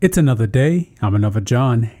It's another day. I'm another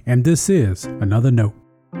John, and this is Another Note.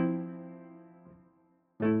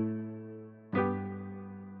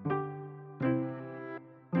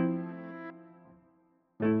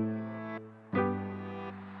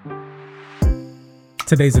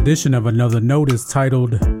 Today's edition of Another Note is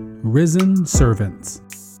titled Risen Servants.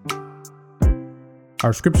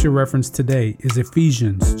 Our scripture reference today is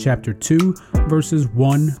Ephesians chapter 2, verses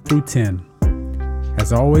 1 through 10.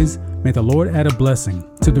 As always, may the Lord add a blessing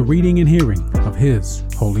to the reading and hearing of His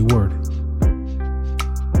holy word.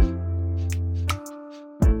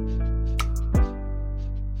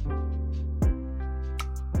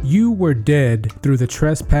 You were dead through the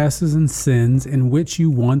trespasses and sins in which you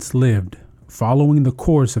once lived, following the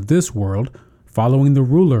course of this world, following the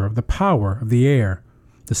ruler of the power of the air,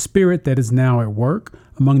 the spirit that is now at work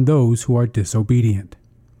among those who are disobedient.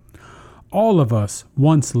 All of us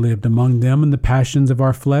once lived among them in the passions of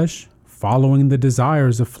our flesh, following the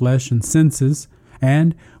desires of flesh and senses,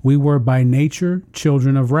 and we were by nature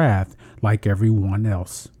children of wrath, like everyone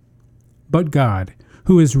else. But God,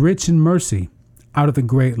 who is rich in mercy, out of the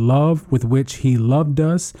great love with which He loved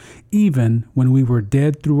us, even when we were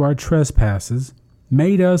dead through our trespasses,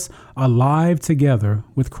 made us alive together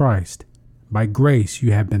with Christ. By grace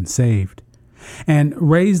you have been saved, and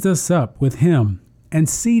raised us up with Him, and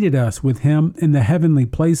seated us with Him in the heavenly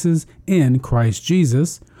places in Christ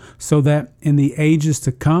Jesus, so that in the ages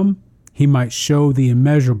to come He might show the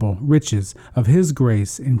immeasurable riches of His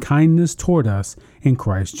grace and kindness toward us in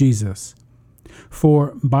Christ Jesus.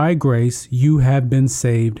 For by grace you have been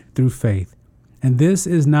saved through faith, and this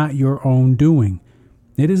is not your own doing.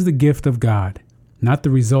 It is the gift of God, not the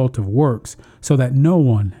result of works, so that no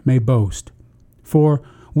one may boast. For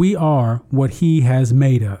we are what He has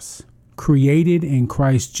made us, created in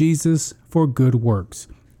Christ Jesus for good works,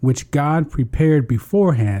 which God prepared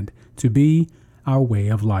beforehand to be our way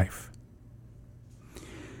of life.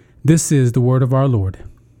 This is the word of our Lord.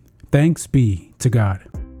 Thanks be to God.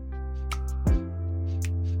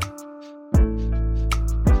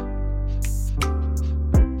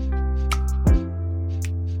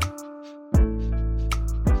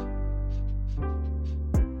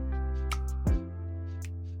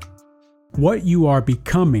 What you are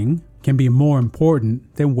becoming can be more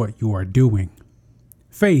important than what you are doing.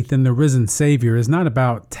 Faith in the risen Savior is not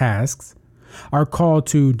about tasks. Our call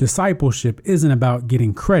to discipleship isn't about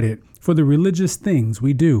getting credit for the religious things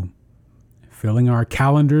we do. Filling our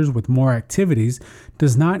calendars with more activities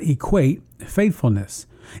does not equate faithfulness.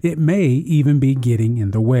 It may even be getting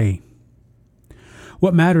in the way.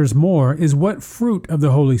 What matters more is what fruit of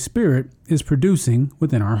the Holy Spirit is producing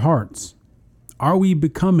within our hearts. Are we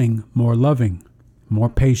becoming more loving, more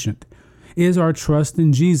patient? Is our trust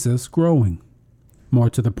in Jesus growing? More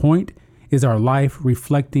to the point, is our life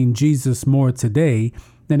reflecting Jesus more today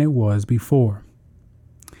than it was before?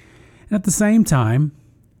 And at the same time,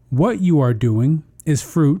 what you are doing is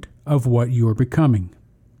fruit of what you are becoming.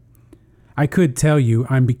 I could tell you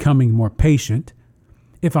I'm becoming more patient.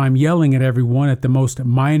 If I'm yelling at everyone at the most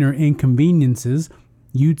minor inconveniences,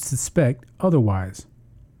 you'd suspect otherwise.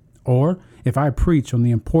 Or if I preach on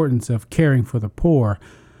the importance of caring for the poor,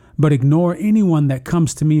 but ignore anyone that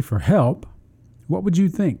comes to me for help, what would you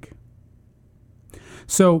think?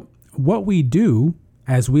 So, what we do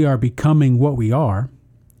as we are becoming what we are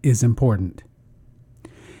is important.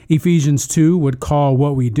 Ephesians 2 would call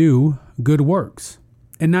what we do good works,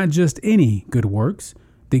 and not just any good works,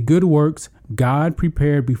 the good works God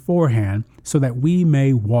prepared beforehand so that we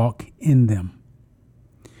may walk in them.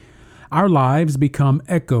 Our lives become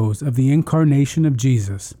echoes of the incarnation of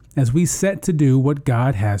Jesus as we set to do what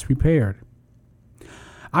God has prepared.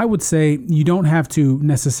 I would say you don't have to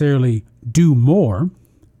necessarily do more.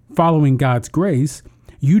 Following God's grace,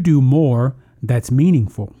 you do more that's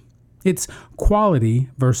meaningful. It's quality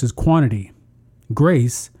versus quantity,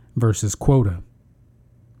 grace versus quota.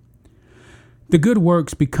 The good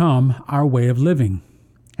works become our way of living.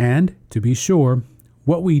 And, to be sure,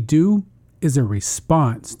 what we do is a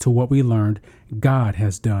response to what we learned God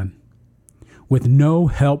has done. With no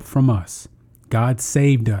help from us, God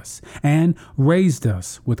saved us and raised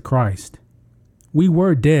us with Christ. We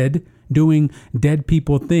were dead, doing dead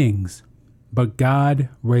people things, but God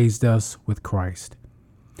raised us with Christ.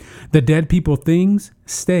 The dead people things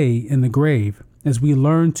stay in the grave as we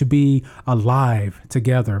learn to be alive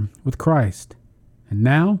together with Christ. And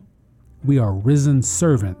now we are risen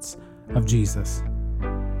servants of Jesus.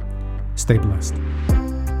 Stay blessed.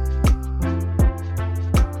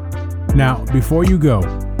 Now, before you go,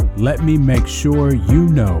 let me make sure you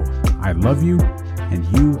know I love you and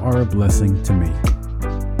you are a blessing to me.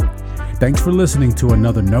 Thanks for listening to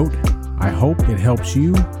Another Note. I hope it helps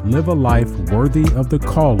you live a life worthy of the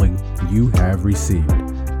calling you have received.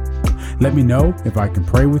 Let me know if I can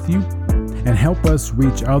pray with you and help us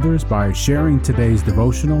reach others by sharing today's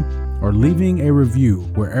devotional or leaving a review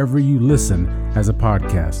wherever you listen as a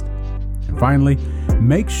podcast. And finally,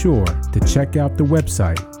 make sure to check out the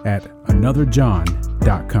website at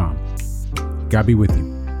anotherjohn.com. God be with you.